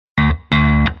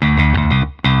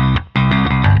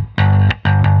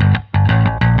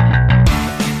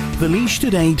Laois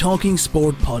Today Talking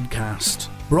Sport podcast,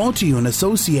 brought to you in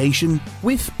association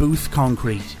with Booth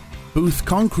Concrete. Booth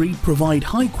Concrete provide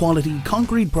high-quality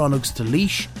concrete products to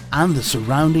Laois and the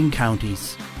surrounding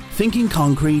counties. Thinking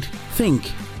concrete, think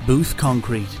Booth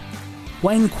Concrete.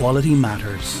 When quality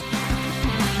matters.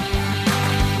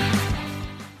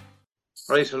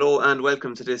 Right, hello and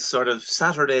welcome to this sort of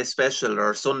Saturday special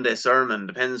or Sunday sermon,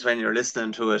 depends when you're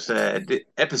listening to it,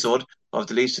 episode of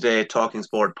the Laois Today Talking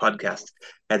Sport podcast.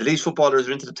 The Laois footballers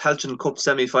are into the Tailteann Cup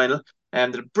semi-final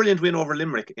and a brilliant win over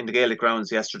Limerick in the Gaelic Grounds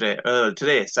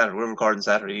today, Saturday, we're recording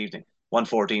Saturday evening,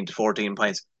 114 to 14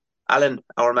 points.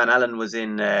 Our man Alan was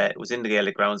in the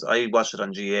Gaelic Grounds. I watched it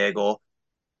on GA Go.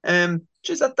 That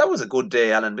was a good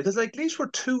day, Alan, because Laois were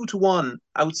 2-1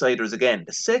 outsiders again,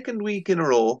 the second week in a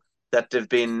row that they've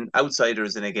been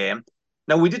outsiders in a game.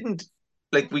 Now, we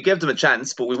gave them a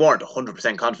chance, but we weren't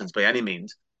 100% confident by any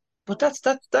means. But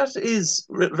that is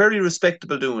very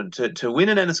respectable doing to win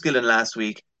in Enniskillen last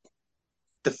week,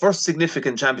 the first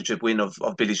significant championship win of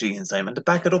Billy Sheehan's time, and to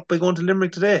back it up by going to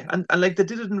Limerick today. And they did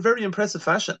it in very impressive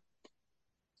fashion.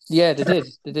 Yeah, they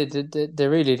did. They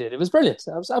really did. It was brilliant.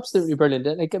 It was absolutely brilliant.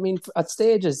 At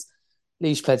stages,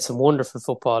 Laois played some wonderful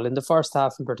football. In the first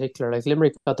half in particular,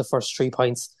 Limerick got the first 3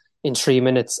 points in 3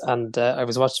 minutes, and I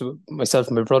was watching myself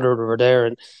and my brother were there,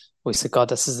 and we said, God,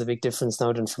 this is a big difference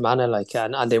now than Fermanagh,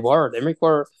 and they were. Limerick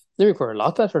were a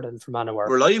lot better than Fermanagh were.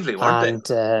 Were lively, weren't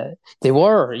they? And they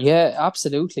were, yeah,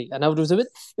 absolutely. And now it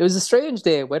was a strange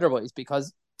day weather-wise,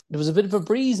 because there was a bit of a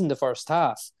breeze in the first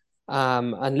half,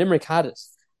 and Limerick had it,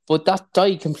 but that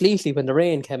died completely when the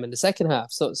rain came in the second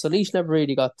half. So Laois never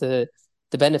really got the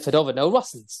benefit of it. Now, it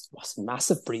wasn't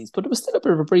massive breeze, but it was still a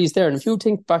bit of a breeze there. And if you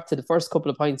think back to the first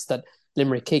couple of points that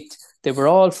Limerick kicked, they were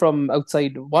all from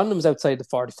outside. One of them was outside the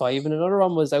 45, and another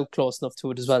one was out close enough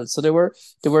to it as well. So they were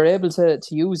able to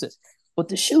use it. But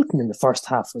the shooting in the first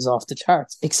half was off the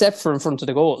charts, except for in front of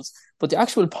the goals. But the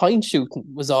actual point shooting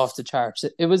was off the charts.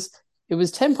 It was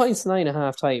 10 points to 9 at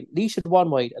half time. Laois had 1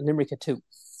 wide and Limerick had 2.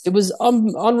 It was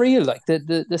unreal.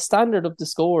 The standard of the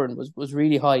scoring was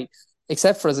really high,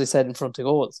 except for, as I said, in front of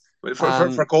goals. Well,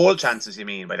 for goal chances, you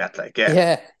mean by that?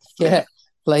 Yeah.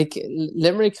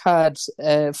 Limerick had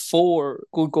 4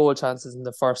 good goal chances in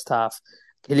the first half.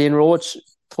 Killian Roach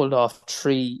pulled off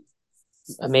 3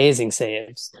 amazing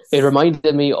saves. It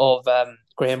reminded me of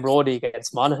Graham Brody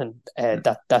against Monaghan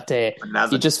that day.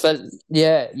 You just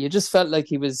felt like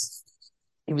he was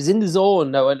in the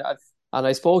zone now, and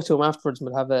I spoke to him afterwards, and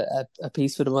we'll have a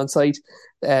piece with him on site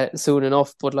soon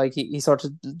enough. But he sort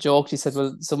of joked. He said,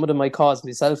 "Well, some of them I caused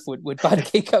myself with bad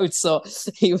kickouts." So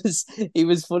he's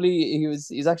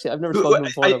actually, I've never spoken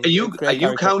before.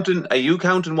 Are you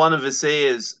counting one of his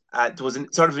saves? There was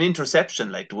sort of an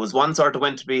interception. There was one sort of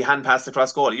went to be hand passed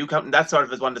across goal. Are you counting that sort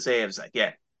of as one of the saves?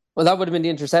 Yeah. Well, that would have been the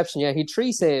interception. Yeah, he'd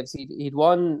 3 saves. He'd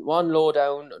one low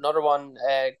down, another one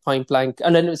point blank,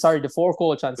 and then the 4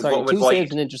 goal chance. 2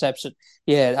 saves and interception.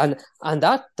 Yeah, and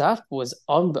that was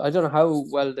I don't know how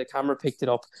well the camera picked it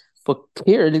up, but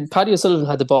here Paddy O'Sullivan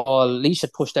had the ball. Laois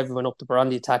had pushed everyone up the bar on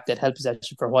the attack. They'd held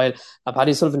possession for a while, and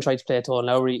Paddy O'Sullivan tried to play it to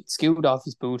Lowry, skewed off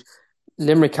his boot.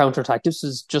 Limerick counter-attack. This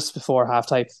was just before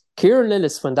half-time. Kieran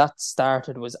Lillis, when that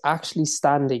started, was actually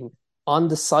standing on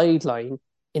the sideline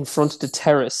in front of the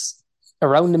terrace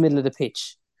around the middle of the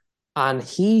pitch, and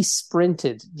he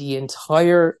sprinted the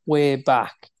entire way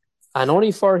back, and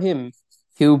only for him,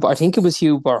 I think it was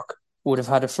Hugh Burke, would have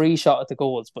had a free shot at the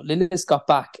goals, but Lillis got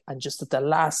back and just at the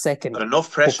last second put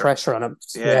enough pressure. Put pressure on him.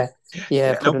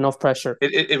 Put enough pressure.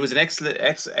 It was an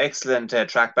excellent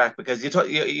track back, because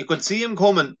you could see him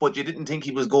coming, but you didn't think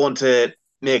he was going to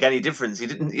make any difference. He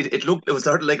didn't. It was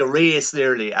sort of like a race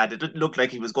nearly, and it didn't look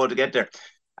like he was going to get there.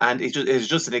 And it was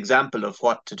just an example of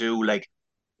what to do.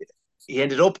 He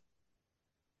ended up,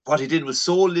 what he did was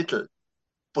so little,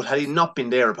 but had he not been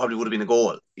there, it probably would have been a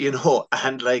goal,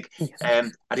 And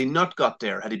had he not got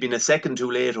there, had he been a second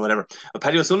too late or whatever. But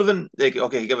Paddy O'Sullivan, he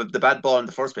gave the bad ball in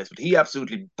the first place, but he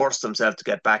absolutely burst himself to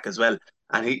get back as well.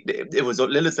 And it was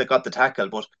Lillis that got the tackle,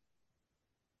 but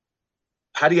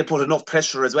Paddy had put enough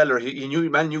pressure as well, or he knew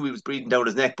he was breathing down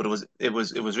his neck, but it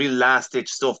was real last ditch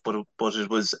stuff, but it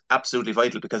was absolutely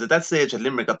vital, because at that stage, had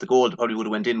Limerick got the goal, they probably would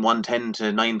have went in 110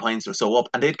 to 9 points or so up,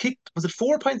 and they'd kicked, was it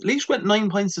 4 points? Laois went 9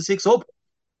 points to 6 up.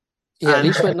 Yeah,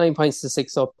 Laois went 9 points to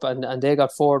 6 up, and they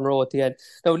got 4 in a row at the end.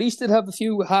 Now, Laois did have a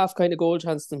few half kind of goal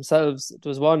chances themselves. There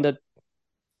was one that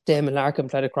Damon Larkin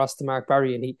played across to Mark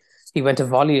Barry, and he went to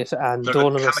volley it, and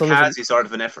Donald O'Sullivan, sort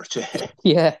of an effort.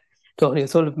 Yeah. Tony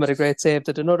O'Sullivan made a great save.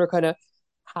 That another kind of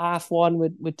 1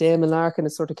 with Damon Larkin.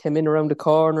 It sort of came in around the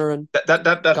corner and That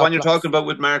got one you're blocked. talking about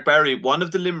with Mark Barry, one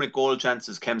of the Limerick goal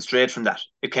chances came straight from that.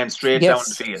 It came straight down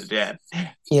the Yes, field, yeah.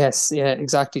 yes, yeah,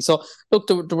 exactly. So look,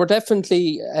 there were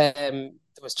definitely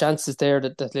there was chances there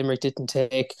that Limerick didn't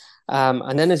take.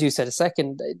 And then, as you said, a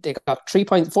second they got 3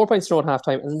 points, 4 points thrown at half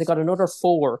time, and then they got another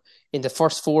four in the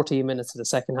first 14 minutes of the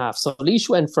second half. So Laois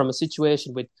went from a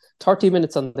situation with 30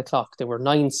 minutes on the clock, they were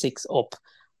 9-6 up,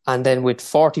 and then with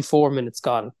 44 minutes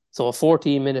gone, so a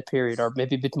 14-minute period, or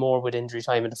maybe a bit more with injury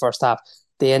time in the first half,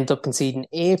 they end up conceding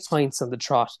 8 points on the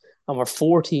trot and were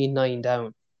 14-9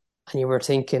 down. And you were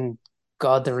thinking,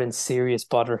 God, they're in serious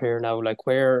bother here now. Like,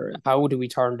 how do we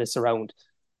turn this around?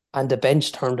 And the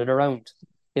bench turned it around.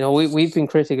 You know, we've been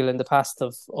critical in the past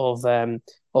of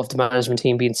the management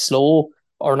team being slow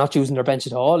or not using their bench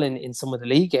at all in some of the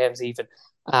league games even.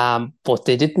 But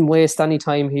they didn't waste any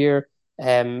time here.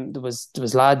 There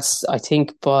was lads, I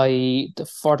think by the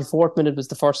 44th minute was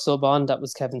the first sub on. That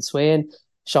was Kevin Swain.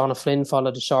 Sean O'Flynn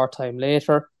followed a short time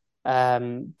later.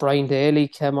 Brian Daly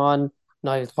came on.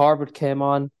 Niall Corbett came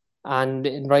on.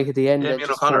 And right at the end, Damien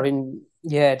just for O'Connor. him,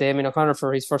 yeah, Damien O'Connor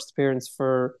for his first appearance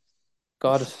for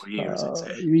God, 4 years, I'd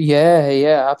say.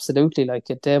 yeah, absolutely. Like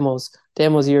Damo's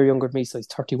a year younger than me, so he's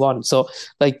 31. So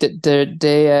like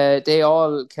they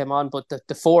all came on, but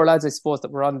the four lads I suppose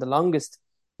that were on the longest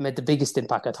made the biggest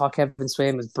impact. I thought Kevin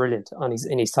Swain was brilliant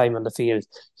in his time on the field.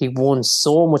 He won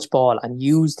so much ball and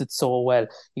used it so well.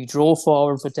 He drove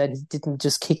forward, but then he didn't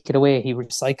just kick it away. He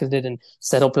recycled it and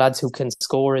set up lads who can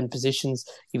score in positions.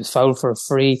 He was fouled for a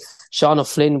free. Sean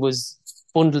O'Flynn was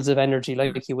bundles of energy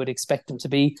like you would expect him to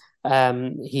be.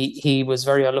 He was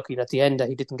very unlucky at the end that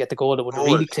he didn't get the goal that would have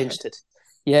really clinched it.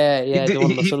 Yeah, He, yeah, did,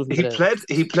 Donald O'Sullivan he did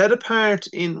it. played a part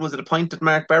in, was it a point that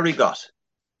Mark Barry got?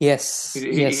 Yes,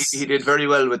 He yes. did very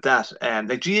well with that.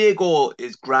 Like GA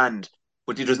is grand,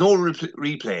 but there's no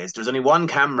replays. There's only one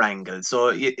camera angle, so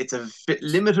it's a bit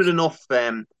limited enough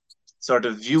sort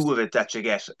of view of it that you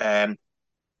get.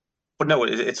 But no,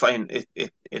 it's fine.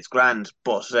 It's grand,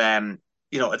 but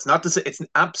it's not it's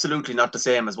absolutely not the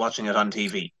same as watching it on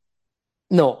TV.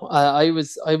 No, I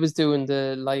was doing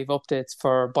the live updates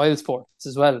for Boyle Sports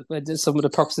as well. Some of the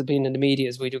perks of being in the media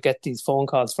is we do get these phone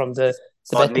calls from the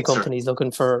Oh, betting Nixer. companies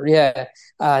looking for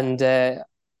and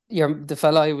the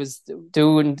fella I was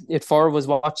doing it for was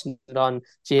watching it on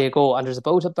Jago, and there's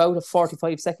about a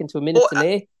 45 second to a minute Oh,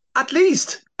 delay. at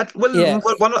least. Yeah,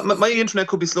 My internet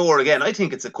could be slower again. I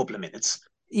think it's a couple of minutes.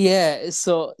 yeah.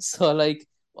 So like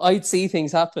I'd see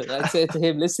things happen. I'd say to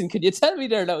him, "Listen, can you tell me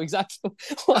there now exactly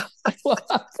what what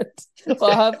happened?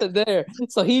 What happened there?"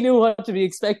 So he knew what to be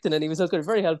expecting, and he was looking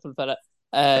very helpful fella.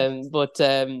 But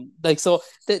like so,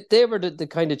 they were the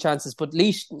kind of chances. But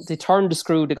Laois, they turned the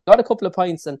screw. They got a couple of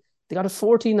points, and they got a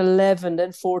 14-11,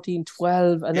 then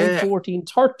 14-12, and then Yeah.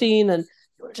 14-13, and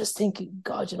you were just thinking,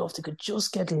 God, if they could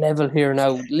just get level here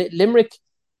now.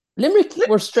 Limerick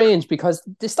were strange because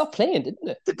they stopped playing, didn't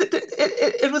they?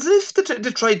 It was as if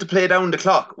they tried to play down the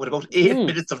clock with about 8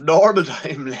 minutes of normal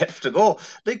time left to go.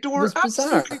 Like they It were was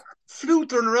bizarre. absolutely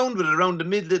floundering around with it around the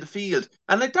middle of the field,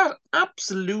 and like that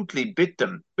absolutely bit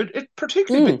them. But it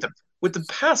particularly bit Mm. them with the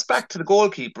pass back to the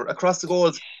goalkeeper across the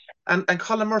goals, and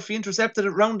Colm Murphy intercepted it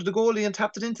round the goalie and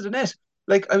tapped it into the net.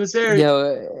 Like I was there,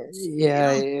 Yeah,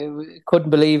 I couldn't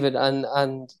believe it,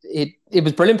 and it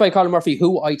was brilliant by Colin Murphy,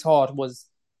 who I thought was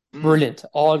mm, brilliant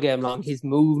all game long. His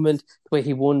movement, the way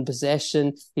he won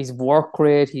possession, his work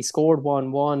rate, he scored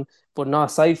 1-1. But not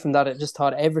aside from that, I just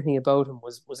thought everything about him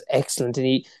was excellent, and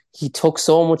he took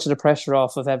so much of the pressure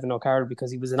off of Evan O'Carroll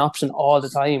because he was an option all the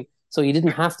time. So he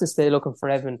didn't have to stay looking for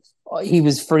Evan. He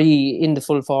was free in the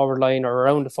full forward line or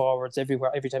around the forwards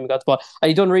everywhere every time he got the ball. And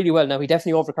he done really well. Now he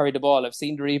definitely overcarried the ball. I've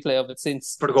seen the replay of it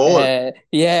since. for the goal. Yeah,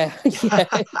 yeah,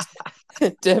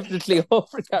 definitely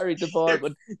overcarried the ball,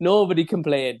 but nobody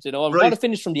complained. And what Right. a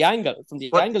finish from the angle. From the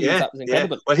But angle, yeah, that was yeah.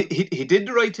 incredible. Well, he did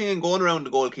the right thing in going around the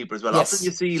goalkeeper as well. Often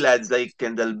you Yes. see lads like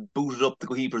and they'll boot it up the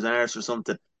keeper's arse or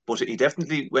something. But he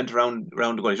definitely went around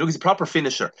the goal. He's a proper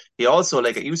finisher. He also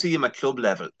like you see him at club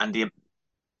level, and the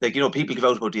people give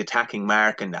out about the attacking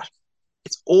mark and that.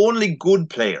 It's only good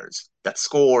players that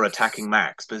score attacking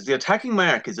marks because the attacking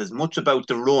mark is as much about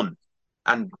the run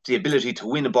and the ability to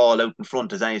win a ball out in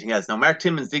front as anything else. Now, Mark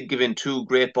Timmins did give in 2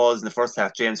 great balls in the first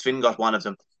half. James Finn got one of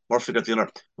them. Murphy got the other.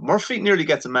 Murphy nearly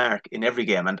gets a mark in every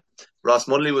game. And Ross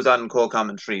Muddley was on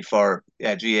co-commentary for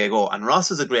GAGO. And Ross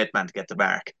is a great man to get the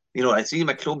mark. I see him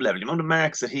at club level, the amount of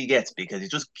marks that he gets because he's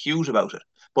just cute about it.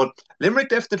 But Limerick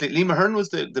definitely, Liam Ahern was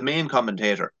the main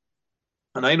commentator.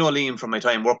 And I know Liam from my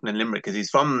time working in Limerick because he's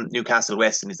from Newcastle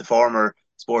West and he's the former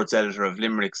sports editor of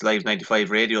Limerick's Live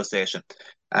 95 radio station.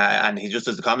 And he just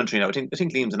does the commentary now. I think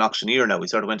Liam's an auctioneer now. He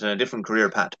sort of went on a different career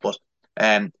path, but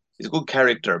he's a good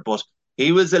character. But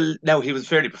he was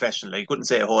fairly professional. He couldn't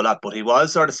say a whole lot, but he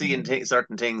was sort of seeing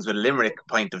certain things with a Limerick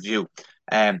point of view.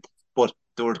 But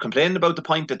they were complaining about the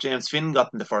point that James Finn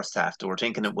got in the first half. They were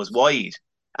thinking it was wide,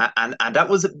 and that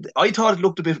was, I thought it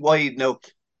looked a bit wide. Now,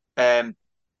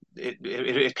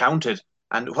 it counted.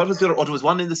 And what was the other? Oh, there was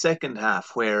one in the second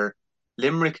half where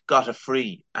Limerick got a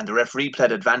free and the referee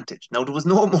played advantage. Now, there was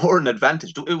no more an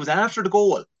advantage. It was after the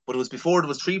goal, but it was before there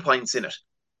was 3 points in it.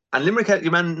 And Limerick had,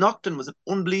 your man Nocton was an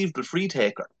unbelievable free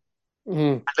taker.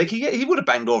 Like he would have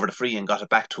banged over the free and got it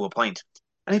back to a point.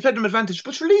 And he played them advantage.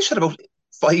 But Laois had about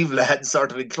 5 lads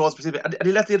sort of in close proximity, and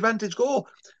he let the advantage go.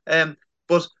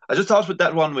 But I just thought with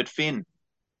that one with Finn,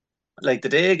 like the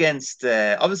day against,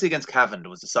 obviously against Cavan, there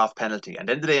was a soft penalty. And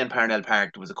then the day in Parnell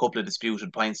Park, there was a couple of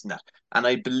disputed points in that. And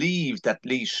I believe that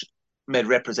Laois made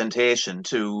representation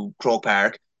to Croke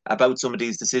Park about some of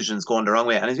these decisions going the wrong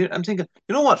way. And I'm thinking,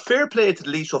 you know what? Fair play to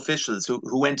the Laois officials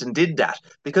who went and did that.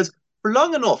 Because for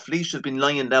long enough, Laois have been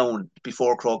lying down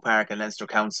before Croke Park and Leinster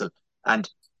Council and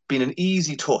been an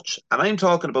easy touch. And I'm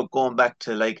talking about going back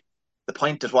to like the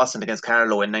point that wasn't against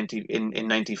Carlow in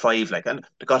 95, like, and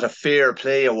they got a fair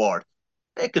play award.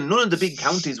 Heck, and none of the big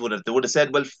counties would have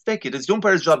said, well, feck it, it's the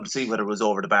umpire's job to see whether it was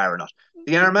over the bar or not.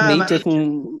 The Armagh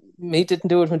Meath didn't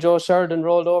do it when Joe Sheridan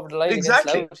rolled over the line.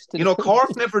 Exactly. You know,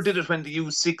 Cork never did it when they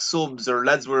used 6 subs or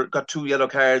lads got 2 yellow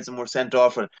cards and were sent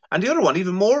off. And the other one,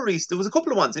 even more recent, there was a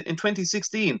couple of ones in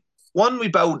 2016. One, we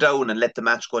bowed down and let the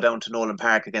match go down to Nolan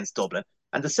Park against Dublin.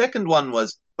 And the second one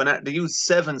was when they used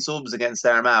 7 subs against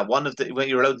Armagh. When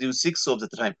you were allowed to use 6 subs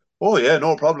at the time. Oh yeah,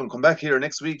 no problem. Come back here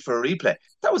next week for a replay.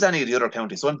 That was any of the other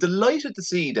counties. So I'm delighted to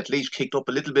see that Laois kicked up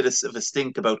a little bit of a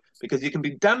stink about, because you can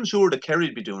be damn sure that Kerry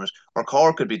would be doing it, or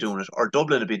Cork could be doing it, or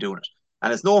Dublin would be doing it.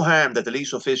 And it's no harm that the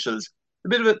Laois officials, a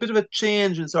bit of a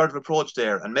change in sort of approach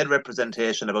there and made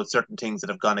representation about certain things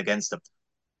that have gone against them.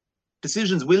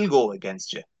 Decisions will go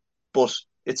against you, but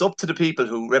it's up to the people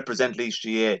who represent Laois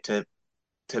GA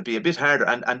to be a bit harder.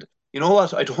 And you know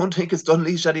what? I don't think it's done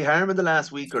Laois any harm in the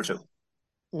last week or two.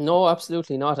 No,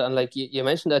 absolutely not. And like you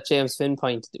mentioned that James Finn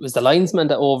point, it was the linesman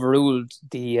that overruled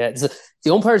the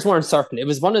umpires weren't certain. It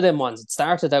was one of them ones. It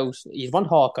started out, you'd want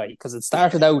Hawkeye, because it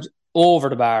started out over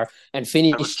the bar and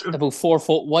finished about 4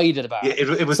 foot wide of the bar. Yeah,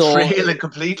 it was trailing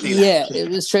completely. Yeah, it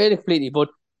was trailing completely. But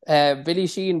Billy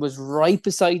Sheehan was right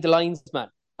beside the linesman.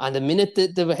 And the minute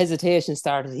the hesitation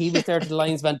started, he was there to the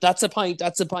linesman. That's a point.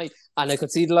 And I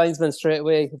could see the linesman straight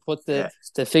away. He put the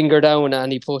finger down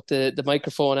and he put the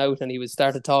microphone out and he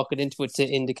started talking into it to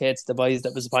indicate to the boys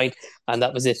that was a point. And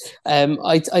that was it.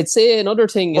 I'd say another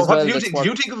thing as well. Did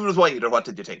you think it was wide, or what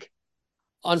did you think?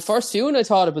 On first viewing, I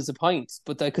thought it was a point,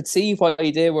 but I could see why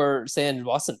they were saying it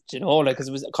wasn't, like, because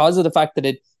it was because of the fact that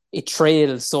it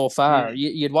trailed so far.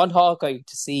 You'd want Hawkeye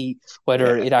to see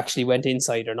whether it actually went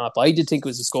inside or not. But I did think it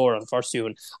was a score on first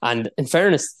viewing. And in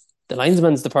fairness, the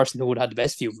linesman's the person who would have had the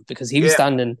best view, because he was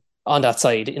standing on that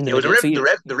side in the middle field.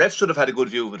 The ref should have had a good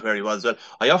view of it where he was. Well,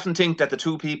 I often think that the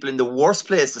two people in the worst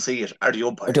place to see it are the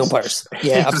umpires.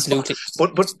 Yeah, absolutely.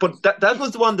 but that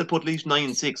was the one that put Laois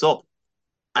 9-6 up.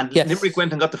 And Limerick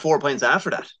went and got the 4 points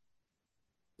after that.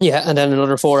 Yeah, and then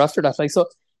another 4 after that. Like, so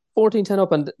 14-10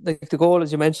 up, and the goal,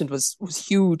 as you mentioned, was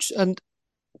huge. And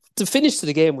the finish to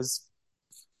the game was,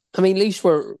 I mean, Laois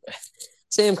were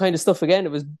same kind of stuff again.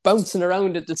 It was bouncing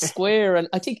around at the square, and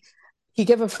I think he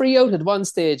gave a free out at one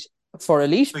stage for a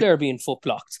Laois player being foot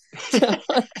blocked.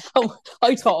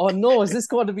 I thought, oh no, is this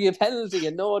going to be a penalty?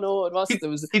 And no, it wasn't. It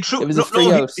was a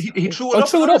free out. He threw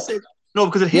it up. No,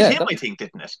 because it hit him, I think,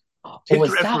 didn't it?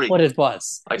 Was that what it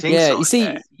was? I think so. You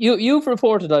see, you've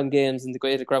reported on games in the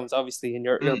Gaelic Grounds, obviously, in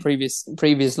your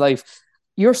previous life.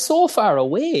 You're so far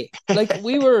away. Like,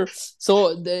 we were...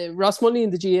 So, the Ross Money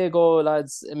and the GA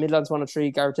lads, Midlands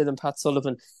 103, Garrett Dillon, Pat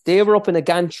Sullivan, they were up in a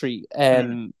gantry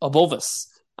above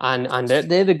us. And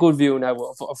they had a good view now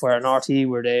of where an RT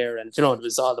were there. And, it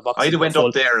was all the boxes. I'd have went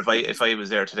up there if I was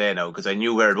there today now, because I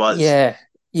knew where it was.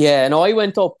 Yeah, no, I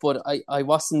went up, but I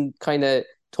wasn't kind of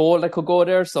told I could go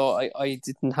there, so I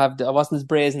didn't have I wasn't as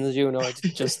brazen as you know. I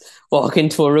didn't just walk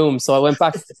into a room, so I went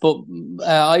back. But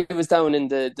I was down in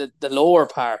the lower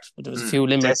part, but there was a few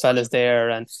Limerick fellas there,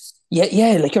 and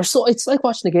like it's like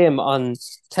watching a game on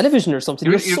television or something.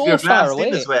 You're so far away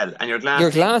in as well, and you're glassed.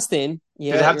 You're glassed in.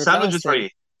 Yeah, did they have sandwiches for you?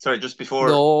 Sorry, just before.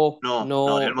 No, No, it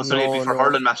no, must only be no, for no.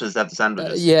 hurling matches that have the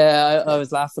sandwiches. I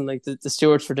was laughing like the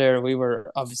stewards were there. We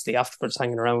were obviously afterwards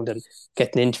hanging around and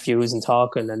getting interviews and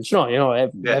talking, and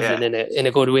everything in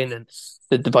a good win. And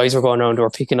the boys were going around, they were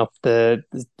picking up the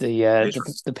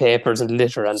papers and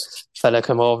litter. And a fella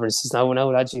came over and says, "No,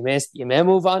 lads, you may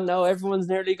move on now. Everyone's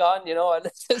nearly gone, you know." And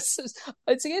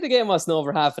I'd say the game wasn't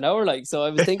over half an hour, like. So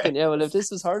I was thinking, yeah, well, if this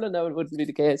was hurling, now it wouldn't be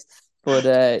the case. But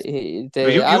I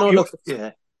don't look.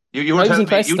 Yeah, you were I was telling me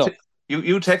impressed though.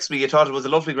 you text me you thought it was a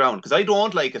lovely ground because I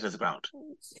don't like it as a ground.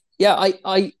 Yeah,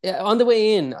 I on the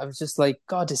way in, I was just like,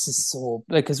 God, this is so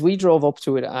like because we drove up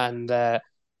to it and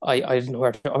I didn't know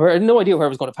I had no idea where I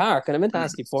was going to park, and I meant to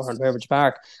ask you beforehand where would you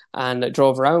park, and I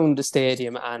drove around the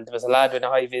stadium, and there was a lad with a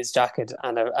high vis jacket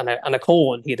and a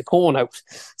cone. He had a cone out,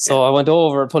 so I went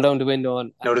over, pulled down the window,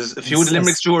 and now there's a few of the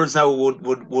Limerick stewards now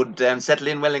would settle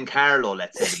in well in Carlow,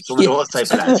 let's say, some of yeah. those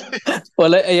type of lads.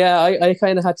 Well, I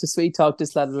kind of had to sweet talk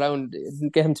this lad around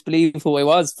and get him to believe who I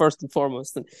was first and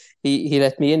foremost, and he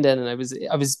let me in then, and I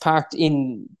was parked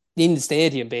in the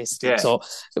stadium basically. Yeah. So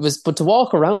it was, but to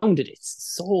walk around it,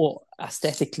 it's so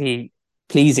aesthetically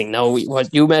pleasing. Now,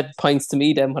 what you made points to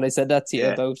me then when I said that to you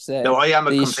about. No, I am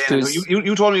a complainer.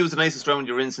 You told me it was the nicest ground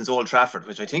you're in since Old Trafford,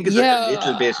 which I think is a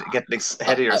little bit getting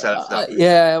ahead of yourself.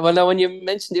 Yeah, well, now when you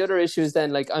mentioned the other issues,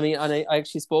 then like I mean, and I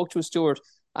actually spoke to a steward.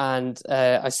 And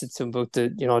I said to him about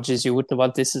geez, you wouldn't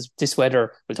want this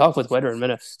weather. We'll talk about weather in a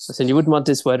minute. I said you wouldn't want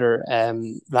this weather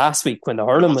last week when the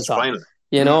hurling was on.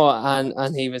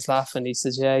 And he was laughing. He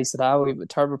says, yeah, he said, we have a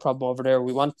terrible problem over there.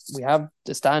 We have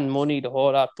the stand money, the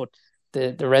whole lot, but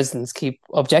the residents keep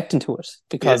objecting to it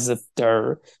because of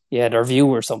their view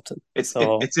or something. It's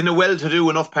in a well-to-do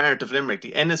enough part of Limerick.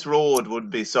 The Ennis Road would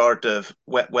be sort of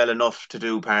well enough to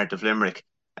do part of Limerick.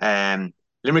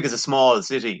 Limerick is a small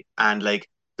city, and like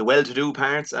the well-to-do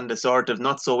parts and the sort of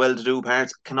not so well-to-do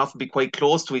parts can often be quite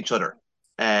close to each other.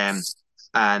 But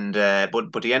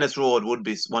the Ennis Road would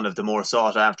be one of the more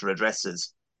sought-after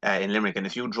addresses in Limerick. And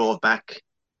if you drove back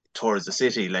towards the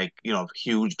city, like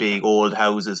huge, big, old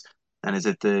houses, and is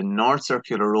it the North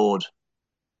Circular Road?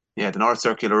 Yeah, the North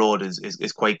Circular Road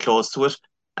is quite close to it,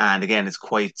 and again, it's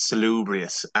quite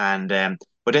salubrious. And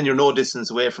but then you're no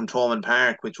distance away from Thomond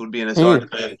Park, which would be in a sort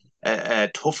of a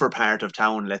tougher part of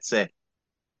town, let's say.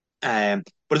 But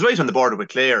it's right on the border with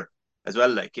Clare as well.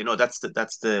 Like that's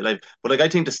the like. But like I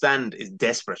think the stand is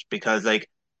desperate because like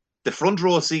the front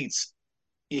row seats,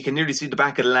 you can nearly see the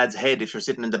back of the lad's head if you're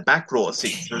sitting in the back row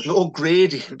seats. There's no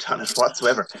gradient on it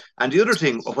whatsoever. And the other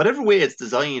thing, whatever way it's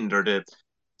designed, or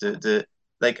the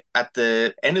like at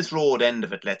the Ennis Road end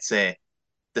of it, let's say,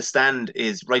 the stand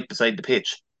is right beside the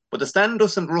pitch. But the stand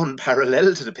doesn't run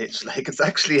parallel to the pitch, like it's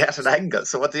actually at an angle.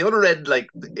 So at the other end, like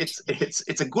it's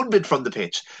a good bit from the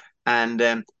pitch. And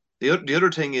the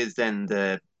other thing is then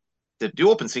the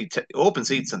open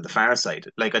seats on the far side.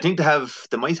 Like I think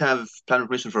they might have planning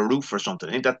permission for a roof or something.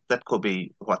 I think that could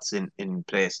be what's in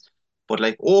place. But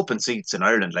like open seats in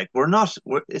Ireland, like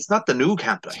it's not the new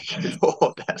camp, like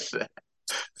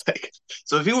like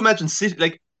so if you imagine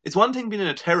like it's one thing being in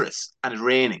a terrace and it's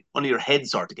raining, only your head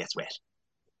sort of gets wet.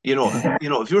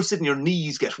 If you're sitting, your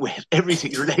knees get wet,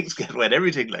 everything, your legs get wet,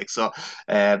 everything. Like so,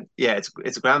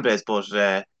 it's a grand place, but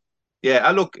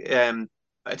I look.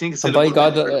 I think it's. And by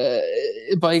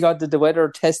God, did the weather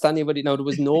test anybody? Now there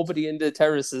was nobody in the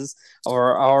terraces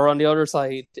or on the other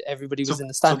side. Everybody was in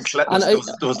the stand.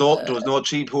 There was no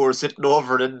cheap who were sitting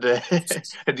over in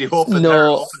the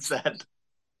open stand.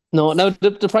 No, now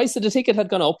the price of the ticket had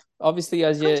gone up. Obviously,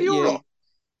 as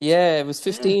it was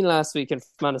 15 last week in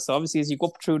Fermanagh. So obviously, as you go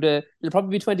up through it'll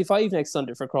probably be 25 next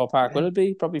Sunday for Crow Park. Will it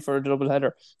be? Probably for a double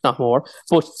header, not more.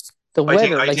 But the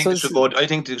weather, I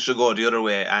think it should go the other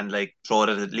way and like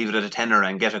leave it at a tenner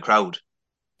and get a crowd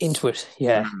into it.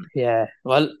 Yeah.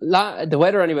 Well, the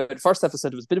weather anyway. The first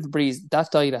episode, it was a bit of a breeze.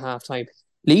 That died at half time.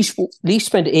 Laois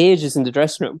spent ages in the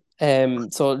dressing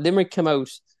room. So Limerick came out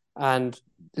and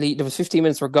there was 15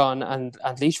 minutes were gone, and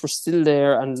Laois were still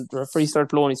there, and the referee started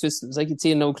blowing his whistle. It was like you'd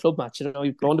see in an old club match,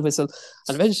 he'd blown the whistle,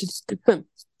 and eventually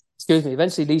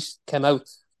Laois came out,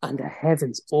 and the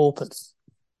heavens opened.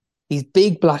 These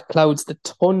big black clouds, the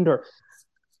thunder,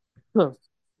 the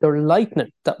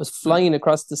lightning that was flying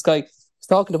across the sky. I was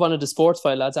talking to one of the sports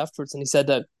file lads afterwards, and he said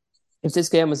that if this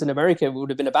game was in America, it would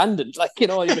have been abandoned. Like,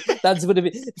 lads would have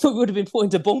been put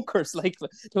into bunkers. Like,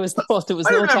 there was no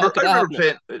talk of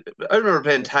that. I remember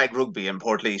playing tag rugby in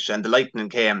Portlaoise, and the lightning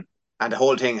came, and the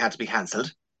whole thing had to be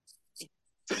cancelled.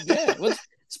 Yeah, well,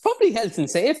 it's probably health and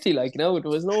safety. Like, there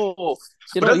was no.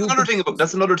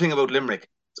 That's another thing about Limerick.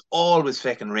 It's always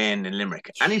fucking rain in Limerick.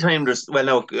 Anytime I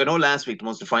know last week the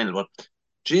Munster final, but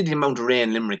gee, the amount of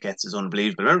rain Limerick gets is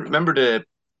unbelievable. Remember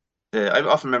I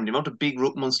often remember the amount of big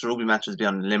Munster rugby matches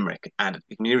beyond Limerick, and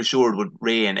you can nearly sure it would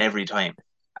rain every time.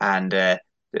 And I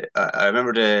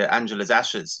remember the Angela's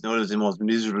Ashes. You know, it was the most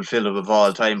miserable film of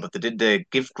all time, but they did the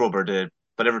gift grubber, the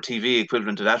whatever TV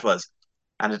equivalent to that was,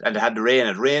 and it had the rain.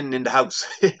 It rained in the house.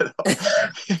 You know?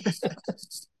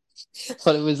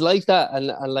 But it was like that, and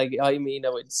like I mean,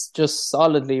 it's just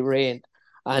solidly rained,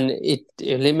 and it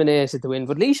eliminated the wind.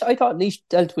 But I thought Laois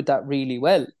dealt with that really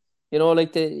well. You know,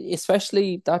 like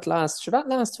especially that last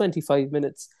 25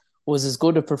 minutes was as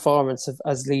good a performance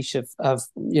as Laois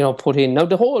have put in. Now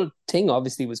the whole thing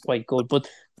obviously was quite good, but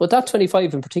that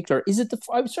 25 in particular, is it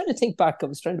I was trying to think back. I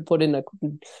was trying to put in, I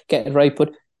couldn't get it right,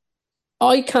 but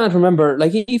I can't remember.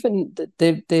 Like even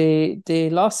they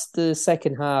lost the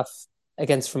second half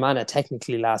against Fermanagh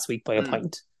technically last week by a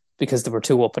point because they were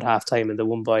 2 up at halftime and they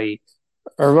won by,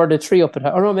 or were they 3 up at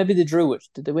half? Or no, maybe they drew it.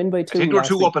 Did they win by 2? I think they were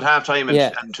 2 week? up at halftime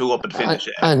and 2 up at finish.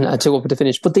 And 2 up at the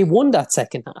finish, but they won that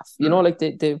second half. You know, like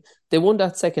they won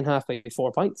that second half by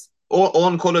 4 points.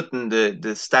 Owen Culleton, the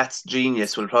stats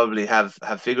genius, will probably have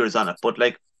figures on it, but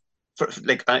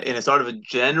in a sort of a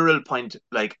general point,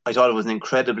 like I thought it was an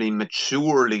incredibly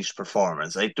mature Laois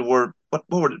performance. Like there were,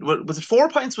 was it 4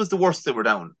 points was the worst they were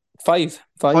down? 5.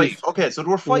 Okay, so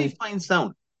there were 5 points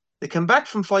down. They came back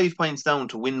from 5 points down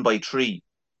to win by 3.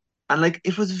 And like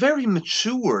it was very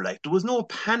mature, like there was no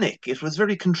panic. It was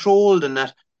very controlled and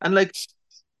that. And like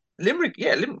Limerick,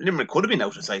 Limerick could have been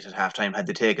out of sight at halftime had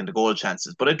they taken the goal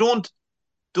chances. But I don't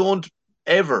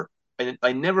ever,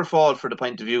 I never fall for the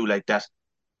point of view like that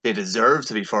they deserve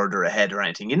to be further ahead or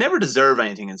anything. You never deserve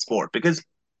anything in sport because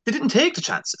they didn't take the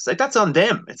chances. Like that's on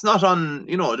them. It's not on,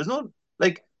 there's no,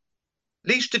 like,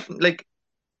 Laois didn't, like,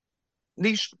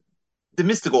 Laois, they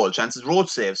missed the goal chances. Roach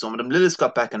saved some of them. Lillis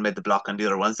got back and made the block on the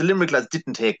other ones. The Limerick lads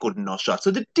didn't take good enough shots, so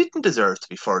they didn't deserve to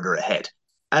be further ahead.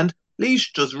 And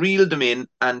Laois just reeled them in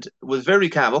and was very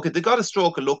calm. Okay, they got a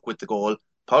stroke of luck with the goal,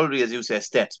 probably as you say,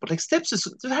 steps. But like steps is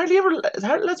hardly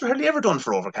ever done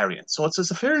for overcarrying. So it's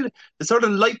a fairly the sort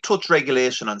of light touch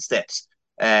regulation on steps.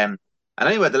 And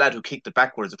anyway, the lad who kicked it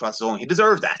backwards across the zone, he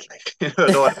deserved that. Like, you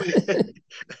know what I mean?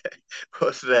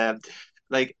 But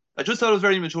like, I just thought it was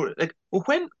very mature. Like, well,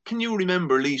 when can you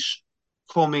remember Laois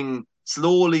coming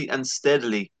slowly and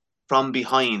steadily from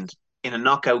behind in a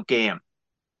knockout game?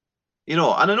 You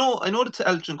know, and I know the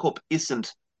Tailteann Cup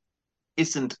isn't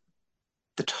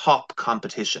the top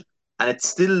competition, and it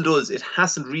still does. It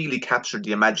hasn't really captured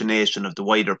the imagination of the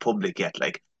wider public yet.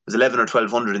 Like, there's 11 or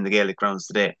 1200 in the Gaelic Grounds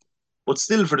today, but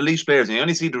still, for the Laois players, and you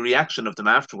only see the reaction of them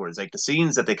afterwards. Like the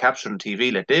scenes that they captured on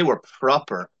TV, like they were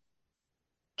proper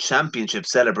championship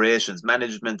celebrations,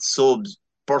 management subs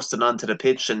bursting onto the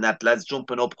pitch and that lads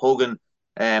jumping up, hugging.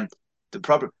 The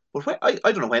proper. But I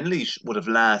don't know when Laois would have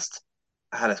last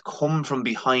had a come from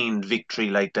behind victory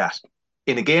like that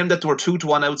in a game that there were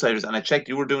 2-1 outsiders. And I checked,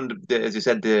 you were doing as you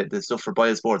said, the stuff for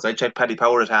Bio Sports. I checked Paddy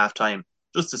Power at halftime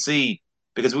just to see,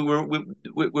 because we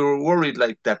were worried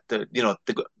like that the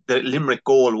Limerick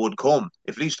goal would come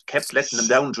if Laois kept letting them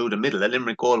down through the middle. A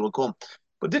Limerick goal would come,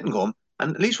 but it didn't come.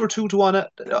 And at least we're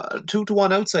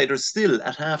 2-1 outsiders still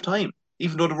at half time,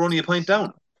 even though they were only a point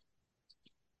down.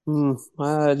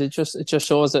 It just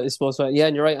shows that, I suppose. Yeah,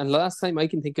 and you're right. And last time I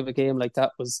can think of a game like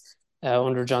that was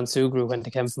under John Sugru when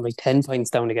they came from like 10 points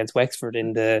down against Wexford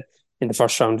in the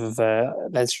first round of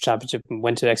Leinster Championship and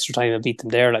went to extra time and beat them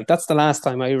there. Like that's the last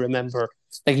time I remember.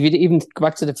 Like if you even go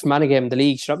back to the Fermanagh game in the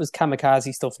league, that was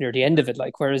kamikaze stuff near the end of it.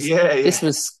 Like whereas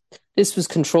this was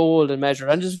controlled and measured.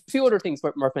 And just a few other things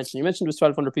Mark mentioned. You mentioned there was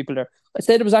 1,200 people there. I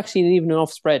said it was actually an even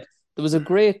enough spread. There was a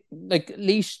great, like,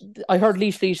 Laois. I heard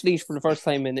Laois for the first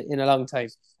time in a long time.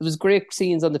 There was great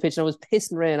scenes on the pitch, and I was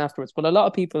pissing rain afterwards. But a lot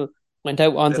of people went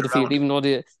out onto the field, even though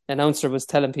the announcer was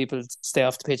telling people to stay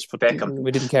off the pitch. But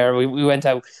we didn't care. We went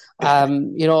out.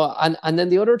 And then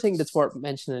the other thing that's worth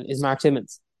mentioning is Mark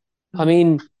Timmins. I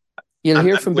mean, you'll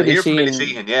hear from Billy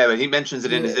Sheehan. Yeah, but he mentions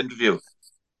it in his interview.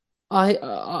 I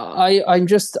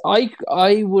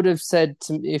would have said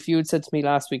if you had said to me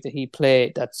last week that he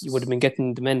played, that you would have been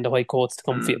getting the men in the white coats to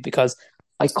come field, because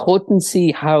I couldn't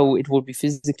see how it would be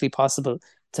physically possible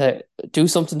to do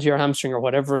something to your hamstring or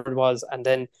whatever it was and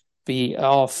then be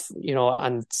off,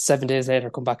 and 7 days later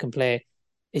come back and play.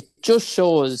 It just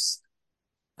shows,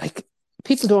 like,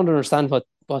 people don't understand what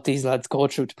these lads go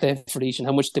through to play for Laois and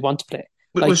how much they want to play.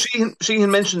 But was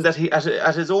Sheehan mentioned that he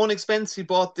at his own expense he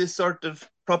bought this sort of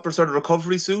proper sort of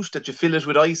recovery suit that you fill it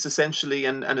with ice essentially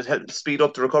and it helped speed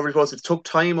up the recovery process. It took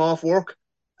time off work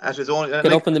at his own.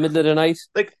 Get up in the middle of the night.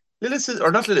 Like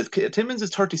Timmins is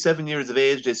 37 years of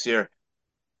age this year.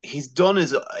 he's done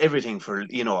his everything for,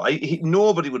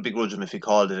 nobody would begrudge him if he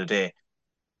called it a day.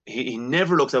 He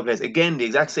never looks out of place. Again, the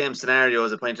exact same scenario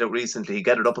as I pointed out recently. He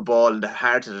gathered up a ball in the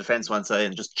heart of the defence one side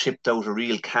and just chipped out a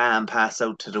real calm pass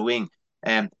out to the wing.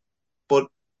 But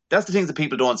that's the things that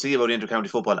people don't see about intercounty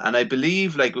football. And I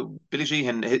believe, like Billy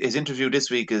Sheehan, his interview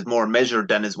this week is more measured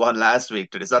than his one last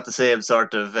week. That it's not the same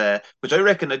sort of, which I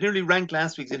reckon I nearly ranked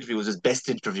last week's interview as his best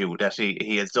interview that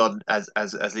he has done as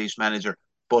Laois manager.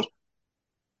 But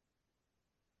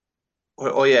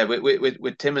oh yeah,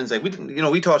 with Timmins, like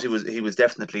we thought he was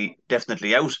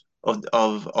definitely out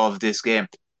of this game.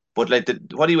 But like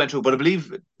what he went through, but I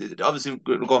believe obviously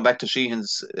going back to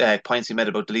Sheehan's points he made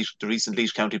about the recent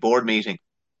Laois County Board meeting.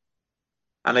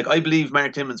 And like I believe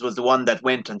Mark Timmins was the one that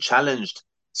went and challenged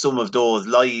some of those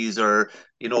lies or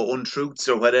untruths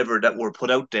or whatever that were put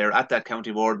out there at that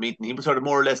county board meeting. He was sort of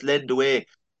more or less led the way.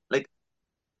 Like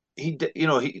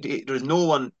there's no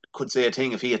one could say a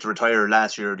thing if he had to retire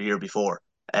last year or the year before.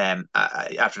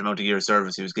 After the amount of years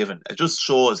service he was given, it just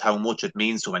shows how much it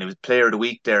means to him. And he was Player of the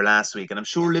Week there last week, and I'm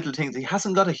sure little things. He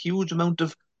hasn't got a huge amount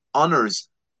of honours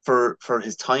for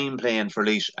his time playing for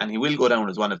Laois, and he will go down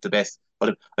as one of the best.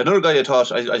 But another guy I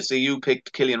thought I see you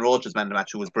picked Killian Roach's man of the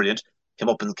match, who was brilliant. Came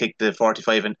up and kicked the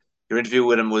 45, and your interview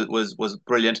with him was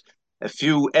brilliant. A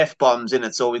few F bombs in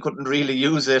it, so we couldn't really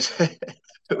use it.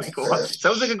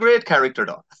 Sounds like a great character,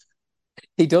 though.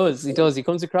 He does. He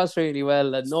comes across really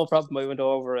well, and no problem. I went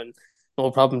over and no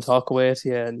problem talk away to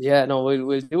you. And yeah, no,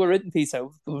 we'll do a written piece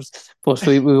out, but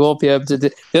we won't be able to.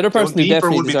 The other person who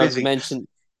definitely deserves a mention,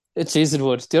 Jason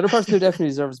Wood. The other person who definitely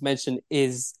deserves mention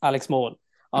is Alex Mohan.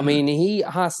 I mean, he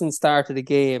hasn't started a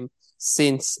game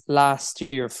since last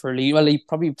year for league. Well, he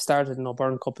probably started in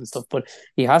O'Byrne Cup and stuff, but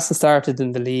he hasn't started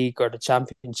in the league or the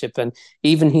championship. And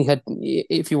even he had,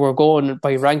 if you were going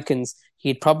by rankings,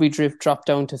 he'd probably drop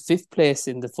down to 5th place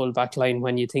in the full back line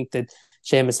when you think that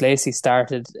Seamus Lacey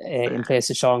started in place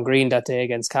of Sean Green that day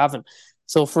against Cavan.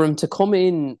 So for him to come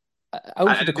in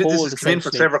out of the cold, this is coming in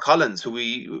for Trevor Collins, who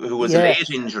was a late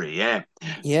injury,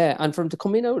 yeah, and for him to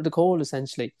come in out of the cold,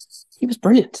 essentially, he was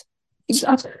brilliant. He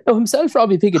was himself,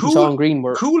 Robbie Pickett and Sean Green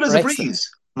were cool as a breeze.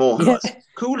 Mohan was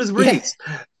cool as a breeze.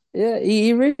 Yeah,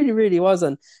 he really, really was.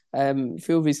 And a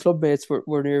few of his clubmates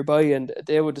were nearby, and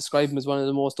they would describe him as one of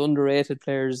the most underrated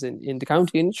players in the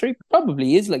county industry.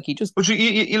 Probably is. Like he just. But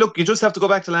you look, you just have to go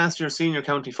back to last year's senior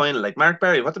county final. Like Mark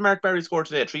Barry, what did Mark Barry score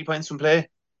today? 3 points from play.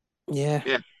 Yeah.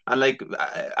 And like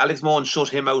Alex Mohan shut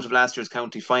him out of last year's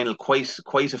county final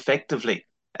quite effectively.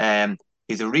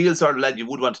 He's a real sort of lad you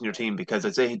would want in your team, because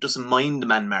I'd say he doesn't mind the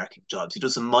man marking jobs. He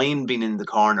doesn't mind being in the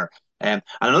corner. And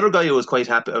another guy who was quite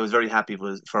happy, I was very happy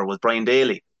was Brian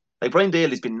Daly. Like Brian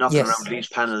Daly's been knocking around Laois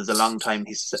panels a long time.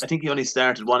 I think he only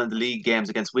started one of the league games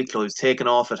against Wicklow. He was taken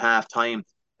off at half time.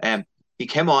 He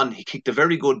came on, he kicked a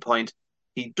very good point.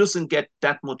 He doesn't get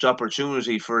that much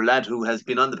opportunity for a lad who has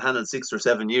been on the panel 6 or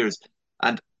 7 years.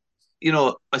 And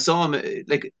I saw him,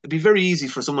 like, it'd be very easy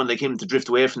for someone like him to drift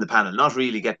away from the panel, not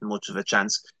really getting much of a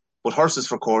chance. But Horses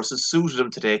for Courses suited him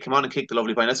today, came on and kicked a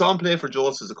lovely point. I saw him play for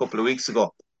Joseph's a couple of weeks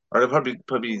ago, or probably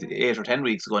 8 or 10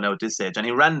 weeks ago now at this stage, and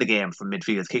he ran the game from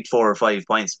midfield, kicked 4 or 5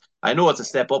 points. I know it's a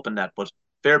step up in that, but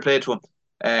fair play to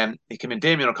him. He came in.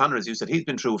 Damien O'Connor, as you said, he's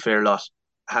been through a fair lot,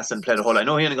 hasn't played a whole lot. I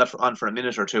know he only got on for a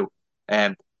minute or two.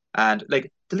 And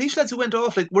like the Laois lads who went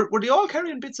off, like were they all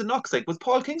carrying bits of knocks? Like was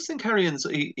Paul Kingston carrying? So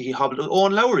he hobbled.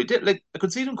 Owen Lowry did. Like I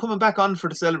could see them coming back on for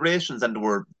the celebrations, and they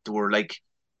were like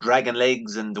dragging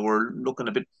legs, and they were looking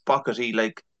a bit buckety.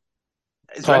 Like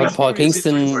Paul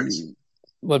Kingston.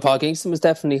 Well, Paul Kingston was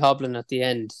definitely hobbling at the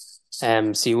end.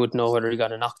 So you wouldn't know whether he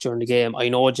got a knock during the game. I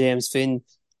know James Finn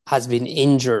has been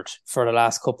injured for the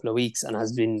last couple of weeks and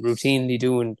has been routinely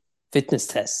doing fitness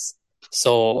tests.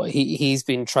 So he's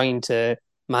been trying to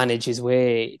manage his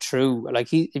way through.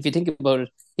 Like if you think about it,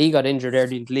 he got injured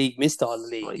early in the league, missed all the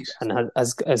league, and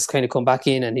has kind of come back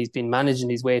in, and he's been managing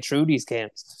his way through these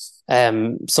games.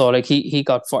 So like he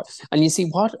got far, and you see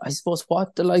what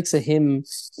the likes of him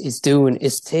is doing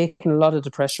is taking a lot of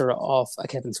the pressure off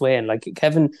Kevin Swain. Like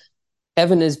Kevin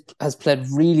has played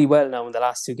really well now in the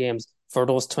last 2 games for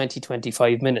those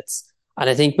 20-25 minutes, and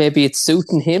I think maybe it's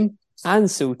suiting him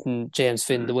and suiting James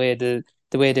Finn the way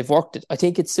they've worked it. I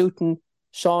think it's suiting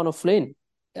Sean O'Flynn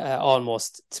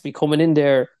almost to be coming in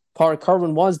there. Pádraig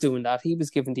Curran was doing that. He was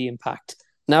given the impact.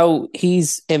 Now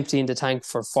he's emptying the tank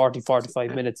for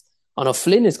 40-45 minutes. And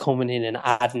O'Flynn is coming in and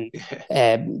adding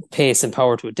pace and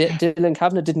power to it. Dylan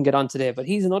Kavanagh didn't get on today, but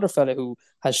he's another fella who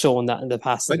has shown that in the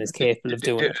past and is capable of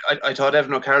doing it. I thought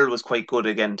Evan O'Carroll was quite good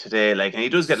again today. Like, and he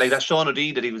does get like that. Sean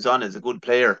O'Dea that he was on is a good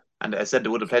player. And I said they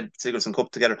would have played Sigerson Cup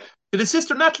together. Did his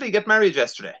sister Natalie get married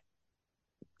yesterday?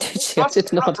 Did she? I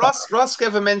didn't know that. Ross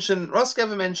gave a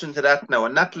mention to that now,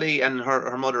 and Natalie and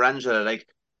her mother Angela, like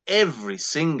every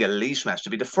single Laois match to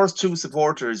be the first two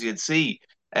supporters you'd see.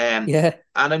 Yeah.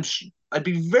 And I'd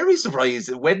be very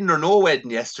surprised, wedding or no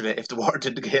wedding yesterday, if they weren't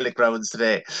in the Gaelic Grounds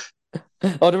today.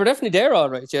 Oh, they were definitely there, all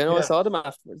right. You know, I Yeah. saw them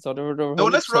afterwards. So they were No,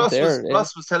 unless 100% there. Yeah.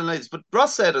 Ross was telling us, but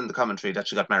Ross said in the commentary that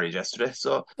she got married yesterday,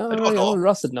 so I All don't right. Oh, know.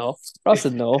 Ross would know. Ross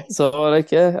would know. So,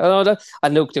 like, yeah, I know that.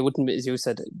 And look, they wouldn't, as you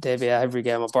said, they'd be at every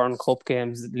game of Burn Cup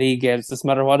games, league games, doesn't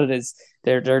matter what it is.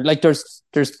 They're like, there's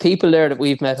people there that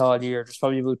we've met all year. There's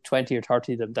probably about 20 or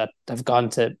 30 of them that have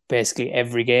gone to basically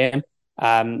every game.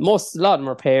 A lot of them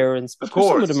are parents, Of but there's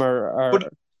some of them course, but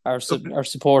look, are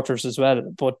supporters as well.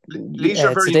 But Laois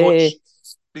are very today,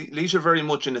 much Laois are very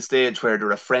much in a stage where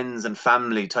there are friends and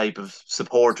family type of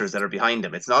supporters that are behind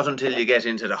them. It's not until you get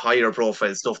into the higher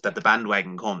profile stuff that the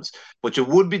bandwagon comes. But you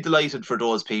would be delighted for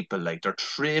those people. Like their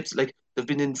trips, like they've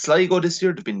been in Sligo this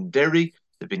year, they've been in Derry,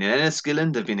 they've been in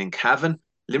Enniskillen, they've been in Cavan.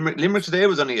 Limerick today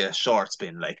was only a short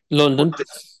spin, like. London.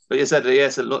 But you said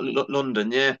yes,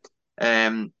 London, yeah.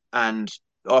 And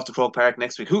off to Croke Park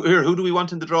next week. Who do we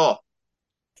want in the draw?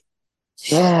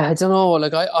 Yeah, I don't know.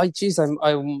 Like geez, I'm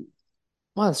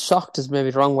well, shocked is maybe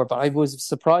the wrong word, but I was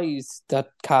surprised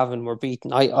that Cavan were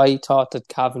beaten. I thought that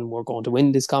Cavan were going to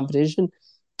win this competition.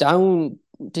 Down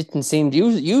didn't seem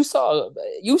you saw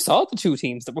the two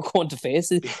teams that were going to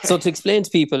face it. So to explain to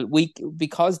people,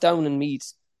 because Down and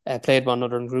Meath played one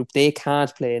another in group, they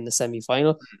can't play in the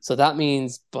semi-final. So that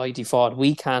means by default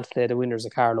we can't play the winners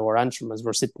of Carlow or Antrim as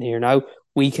we're sitting here now.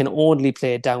 We can only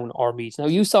play Down or Meath. Now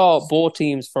you saw both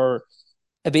teams for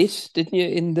a bit, didn't you?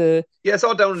 In the Yeah, I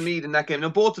saw Down and Mead in that game. Now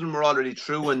both of them were already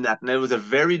through in that, and it was a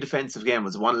very defensive game. It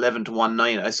was 111 to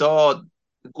 1-9. I saw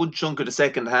a good chunk of the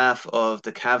second half of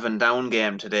the Cavan Down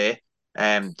game today.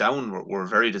 Down were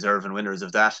very deserving winners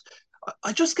of that.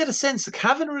 I just get a sense the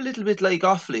Cavan are a little bit like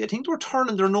Offaly. I think they were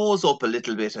turning their nose up a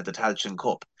little bit at the Tailteann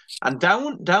Cup. And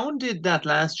Down did that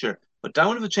last year. But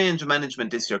Down have a change of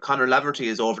management this year. Conor Laverty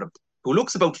is over them, who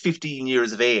looks about 15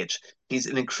 years of age. He's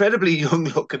an incredibly young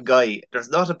looking guy. There's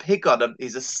not a pick on him.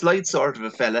 He's a slight sort of a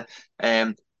fella.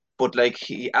 But like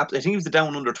I think he was the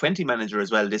Down under 20 manager as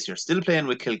well this year, still playing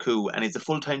with Kilcoo, and he's a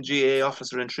full time GA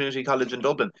officer in Trinity College in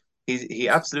Dublin. He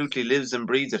absolutely lives and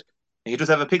breathes it. He does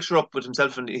have a picture up with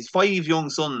himself and his five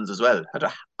young sons as well.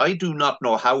 I do not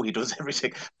know how he does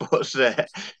everything, but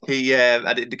he had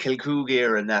the Kilcoo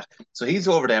gear and that. So he's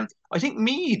over them. I think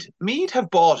Mead have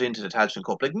bought into the Tailteann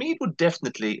Cup. Like Mead would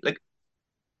definitely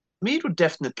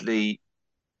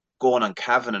going on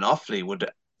Cavan and Offaly would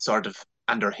sort of,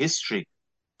 and their history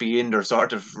be in their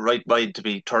sort of right mind to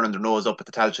be turning their nose up at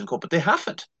the Tailteann Cup, but they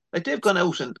haven't. Like they've gone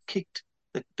out and kicked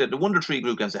the Wonder Tree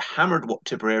group games. They hammered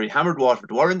Tipperary, hammered Waterford.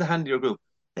 They were in the handier group.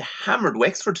 They hammered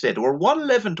Wexford today. They were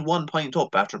 111 to 1 point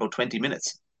up after about 20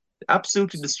 minutes. They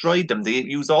absolutely destroyed them. They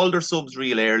used all their subs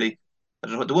real early. I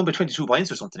don't know, they won by 22 points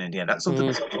or something in the end. That's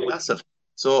something massive.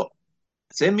 So,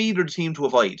 say Meath are the team to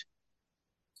avoid.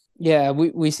 Yeah,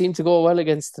 we seem to go well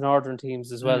against the northern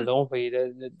teams as well, don't we?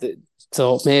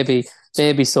 So maybe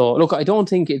so. Look, I don't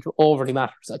think it overly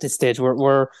matters at this stage.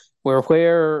 We're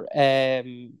where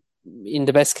in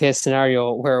the best case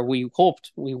scenario where we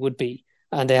hoped we would be,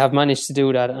 and they have managed to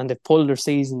do that, and they've pulled their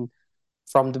season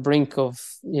from the brink of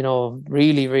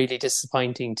really really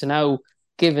disappointing to now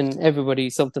giving everybody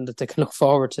something that they can look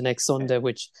forward to next Sunday,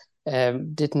 which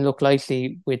didn't look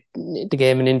likely with the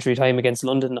game in injury time against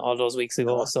London all those weeks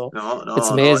ago. It's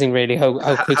amazing, really, how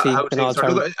quickly how it can all things are.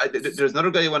 turn. Look, there's another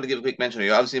guy I want to give a quick mention.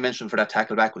 You obviously mentioned for that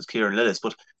tackle back was Kieran Lillis,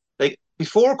 but like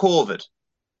before COVID,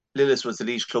 Lillis was the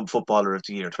Laois Club Footballer of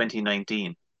the Year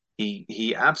 2019.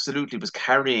 He absolutely was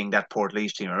carrying that Port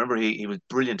Laois team. I remember he was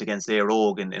brilliant against Éire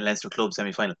Óg in Leinster Club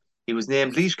semi-final. He was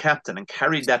named Laois captain and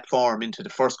carried that form into the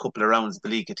first couple of rounds of the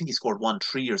league. I think he scored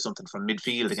 1-3 or something from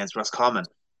midfield against Roscommon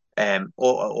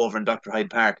over in Dr. Hyde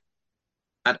Park.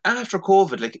 And after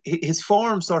COVID, like his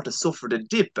form sort of suffered a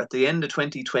dip at the end of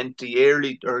 2020,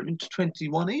 early or into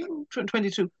 21, even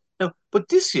 22. Now, but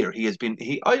this year he has been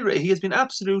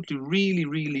absolutely really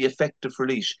really effective for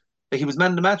Laois. Like he was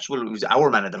man of the match. Well, he was our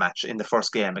man of the match in the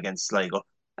first game against Sligo,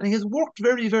 and he has worked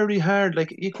very very hard.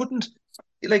 Like you couldn't,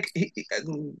 like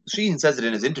Sheehan says it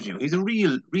in his interview. He's a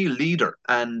real leader,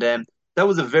 and that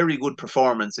was a very good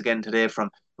performance again today. From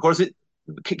of course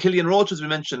Killian Roach, as we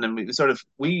mentioned, and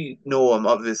we know him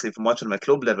obviously from watching him at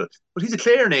club level, but he's a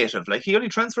Clare native. Like he only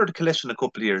transferred to Collection a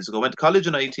couple of years ago, went to college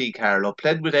in IT, Carlow,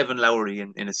 played with Evan Lowry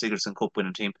in a Sigerson Cup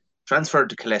winning team, transferred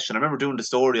to Collection. I remember doing the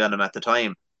story on him at the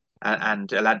time, and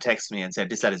a lad texted me and said,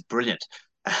 "This lad is brilliant."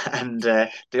 And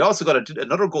they also got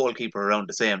another goalkeeper around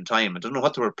the same time. I don't know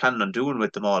what they were planning on doing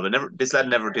with them all. But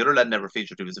the other lad never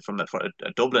featured. He was from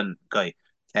a Dublin guy.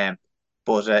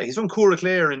 But he's from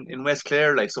Clare in West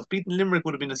Clare. Like, so beating Limerick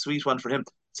would have been a sweet one for him.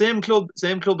 Same club as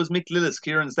Mick Lillis,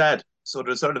 Kieran's dad. So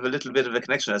there's sort of a little bit of a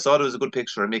connection. I saw there was a good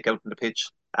picture of Mick out on the pitch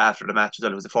after the match as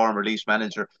well. It was a former Laois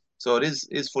manager. So it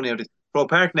is funny how it is. Croke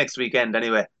Park next weekend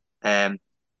anyway.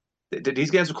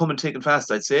 These games are coming thick and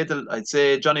fast. I'd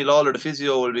say Johnny Lawler, the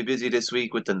physio, will be busy this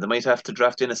week with them. They might have to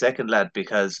draft in a second lad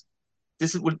because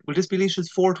will this be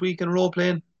Laois's 4th week in a row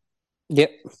playing?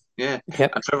 Yep. Yeah.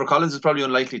 Yep. And Trevor Collins is probably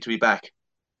unlikely to be back.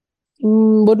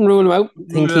 Wouldn't rule him out.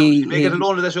 I think he may get a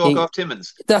loan of that yoke off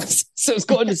Timmins. That's so I was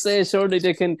going to say. Surely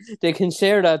they can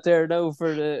share that there now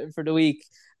for the week.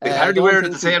 They hardly wear it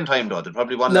at the same time though. They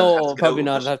probably want. No, probably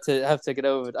not. Have to get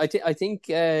over it. I think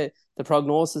the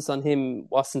prognosis on him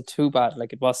wasn't too bad.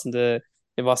 Like it wasn't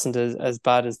as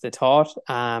bad as they thought.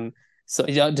 So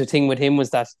the thing with him was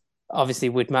that obviously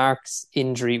with Mark's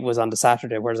injury was on the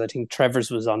Saturday, whereas I think Trevor's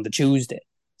was on the Tuesday.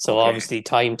 So obviously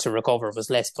time to recover was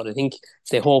less, but I think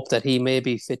they hope that he may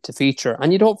be fit to feature.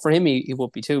 And you'd hope for him he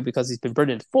would be too, because he's been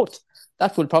brilliant. But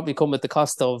that will probably come at the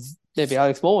cost of maybe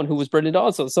Alex Bowen, who was brilliant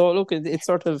also. So look, it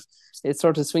sort of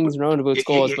swings and roundabouts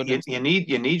goes. But you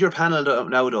need your panel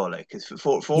now though, like yes.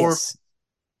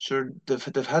 Sure,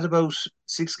 they've had about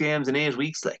 6 games in 8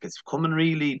 weeks. Like it's coming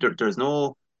really. There's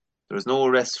no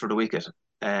rest for the wicket.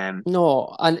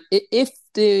 No, and if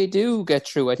they do get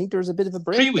through, I think there's a bit of a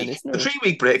break. 3 week, isn't there? a 3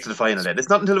 week break to the final. Then it's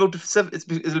not until about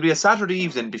it'll be a Saturday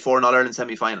evening before an All Ireland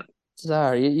semi final.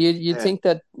 Bizarre. You'd think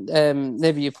that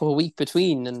maybe you put a week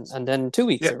between and then 2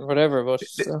 weeks or whatever. But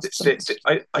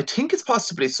I think it's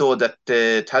possibly so that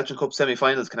the Tailteann Cup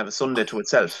semi-finals can have a Sunday to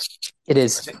itself. It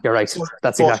is. You're right.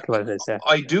 That's exactly what it is. Yeah.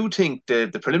 I do think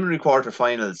the preliminary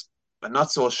quarterfinals, I'm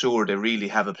not so sure they really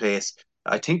have a place.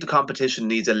 I think the competition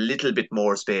needs a little bit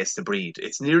more space to breathe.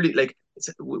 It's nearly like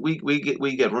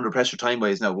we get under pressure time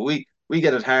wise now, but we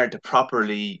get it hard to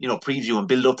properly preview and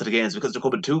build up to the games because they're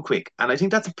coming too quick. And I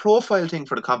think that's a profile thing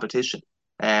for the competition.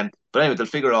 But anyway, they'll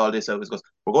figure all this out as goes.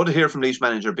 We're going to hear from Laois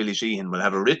manager Billy Sheehan. We'll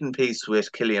have a written piece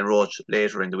with Killian Roach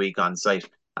later in the week on site.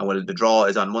 And the draw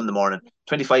is on Monday morning,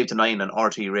 25 to 9 on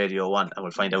RT Radio 1. And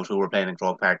we'll find out who we're playing in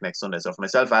Croke Park next Sunday. So for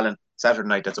myself, Alan, Saturday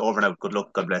night, that's over now. Good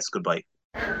luck, God bless, goodbye.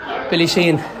 Billy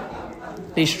Sheehan,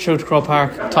 Laois through to Croke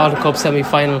Park, Tailteann Cup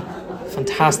semi-final.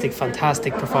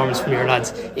 Fantastic performance from your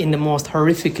lads in the most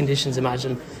horrific conditions.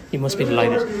 Imagine. You must be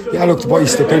delighted. Yeah, look, the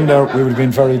boys stuck in there. We would have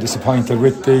been very disappointed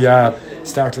with the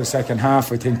start of the second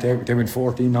half. I think they went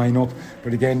 14-9 up.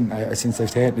 But again, since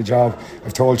they've taken the job,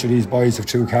 I've told you these boys have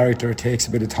true character. It takes a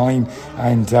bit of time,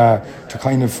 and to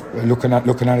kind of looking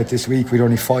at it this week, we'd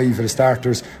only 5 of the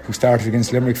starters who started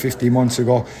against Limerick 15 months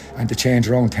ago, and to change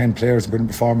around 10 players with a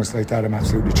performance like that, I'm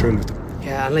absolutely thrilled with them.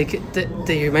 Yeah, like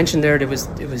you mentioned there, it was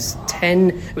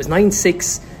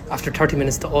 9-6 after 30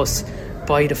 minutes to us.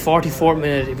 By the 44th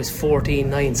minute, it was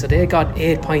 14-9. So they got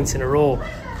 8 points in a row.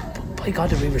 By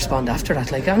God, did we respond after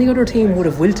that? Like any other team would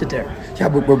have wilted there. Yeah,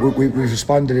 but we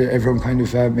responded. Everyone kind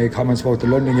of made comments about the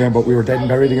London game, but we were dead and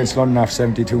buried against London after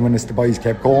 72 minutes. The boys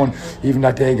kept going. Even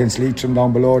that day against Leitrim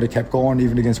down below, they kept going.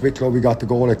 Even against Wicklow, we got the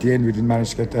goal at the end. We didn't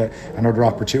manage to get another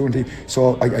opportunity.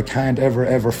 So I can't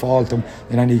ever fault them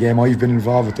in any game. I've been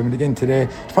involved with them. And again today,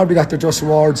 they probably got their just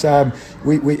rewards.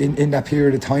 We in that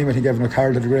period of time, I think Evan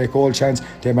O'Carroll had a great goal chance.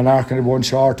 Damon Larkin had one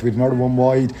short. We had another one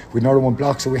wide. We had another one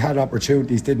blocked. So we had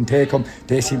opportunities, didn't take them.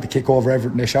 They seemed to kick over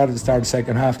everything they shot at the start of the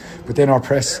second half, but then our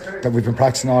press that we've been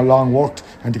practicing all along worked,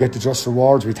 and to get the just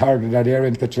rewards, we targeted that area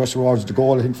and to get the just rewards. The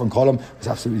goal, I think, from Colm was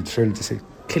absolutely thrilled to see.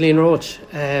 Killian Roach,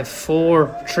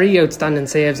 3 outstanding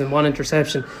saves and 1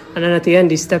 interception, and then at the end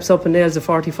he steps up and nails a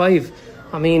 45.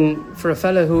 I mean, for a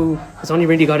fella who has only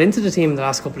really got into the team in the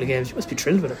last couple of games, you must be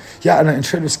thrilled with him. Yeah, and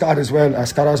thrilled with Scott as well.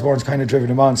 Scott Osborne's kind of driven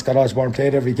him on. Scott Osborne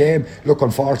played every game. Look,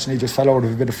 unfortunately, just fell out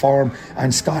of a bit of form.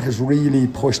 And Scott has really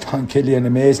pushed on Killian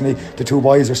amazingly. The two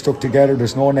boys are stuck together.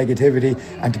 There's no negativity.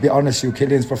 And to be honest,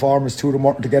 Killian's performance, 2 of them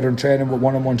working together in training with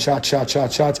one-on-one shots.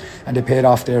 And they paid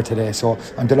off there today. So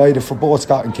I'm delighted for both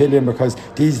Scott and Killian, because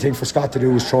the easy thing for Scott to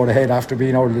do was throw the head after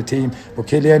being out of the team. But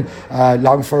Killian,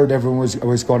 Longford, everyone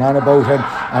was going on about him.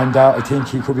 And I think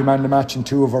he could be man of the match in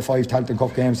 2 of our 5 Tailteann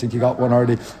Cup games. I think he got one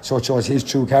early. So it shows his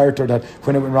true character, that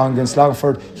when it went wrong against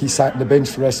Longford, he sat in the bench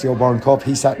for the rest of the O'Byrne Cup.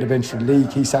 He sat in the bench for the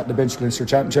league. He sat in the bench for the Leinster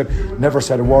Championship. Never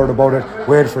said a word about it.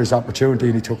 Waited for his opportunity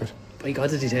and he took it. by God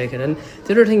did he take it. And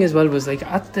the other thing as well was right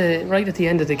at the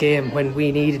end of the game when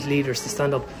we needed leaders to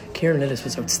stand up, Kieran Lillis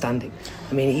was outstanding.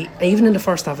 I mean, even in the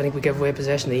first half, I think we gave away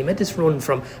possession. He made this run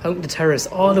from out in the terrace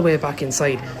all the way back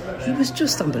inside. He was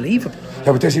just unbelievable.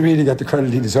 Yeah, but does he really get the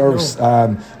credit he deserves?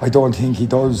 No. I don't think he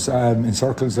does. In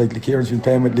circles like Kieran's been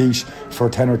playing with Laois for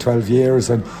 10 or 12 years,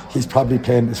 and he's probably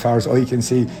playing, as far as I can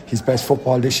see, his best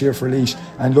football this year for Laois.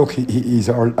 And look, he's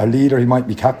our leader. He might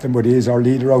be captain, but he is our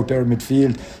leader out there in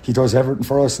midfield. He does everything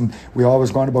for us, and we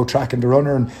always go on about tracking the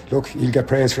runner, and look, he'll get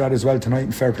praise for that as well tonight,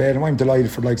 and fair play. And I'm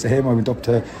delighted for the likes of him. I went up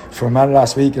to Fermanagh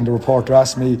last week, and the reporter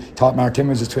asked me, thought Mark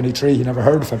Timmins is 23. He never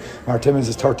heard of him. Mark Timmins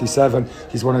is 37.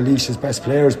 He's one of Laois's best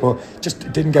players, but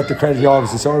just didn't get the credit he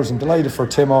always deserves. I'm delighted for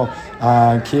Timo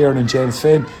and Kieran and James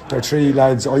Finn. They're three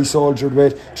lads I soldiered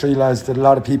with, three lads that a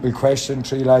lot of people question,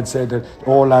 three lads said that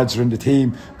all lads are in the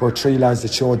team, but three lads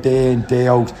that show day in, day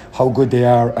out how good they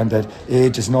are, and that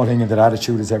age is nothing and that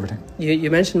attitude is everything.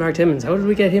 You mentioned Mark Timmins. How did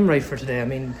we get him right for today? I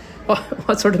mean,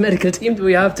 what sort of medical team do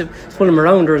we have to pull him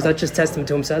around, or is that just testament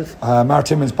to himself? Mark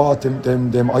Timmins bought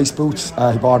them ice boots.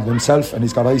 He bought them himself, and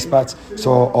he's got ice bats.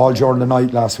 So all during the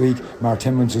night last week, Mark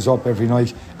Timmins was up every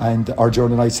night, or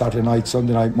during the night, Saturday night,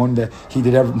 Sunday night, Monday. He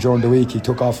did everything during the week. He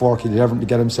took off work. He did everything to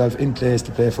get himself in place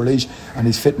to play for Laois, and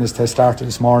his fitness test started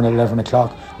this morning at 11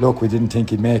 o'clock. Look, we didn't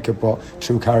think he'd make it, but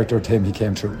through character to him, he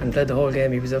came through. And played the whole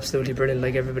game. He was absolutely brilliant,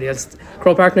 like everybody else.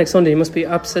 Croke Park next Sunday, he must be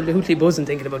absolutely buzzing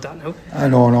thinking about that now.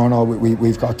 No.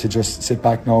 We've got to just sit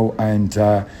back now and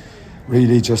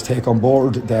really just take on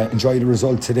board, enjoy the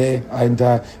result today, and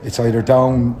it's either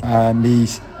Down,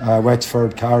 Meath,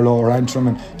 Wexford, Carlow or Antrim,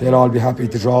 and they'll all be happy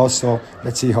to draw us, so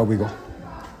let's see how we go.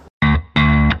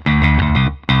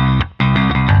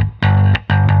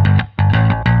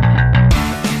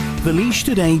 The Laois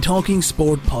Today Talking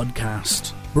Sport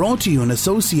podcast, brought to you in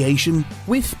association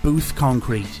with Booth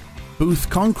Concrete. Booth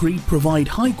Concrete provide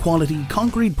high-quality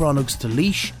concrete products to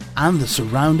Laois and the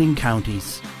surrounding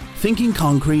counties. Thinking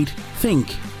concrete, think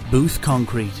Booth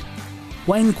Concrete.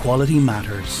 When quality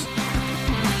matters.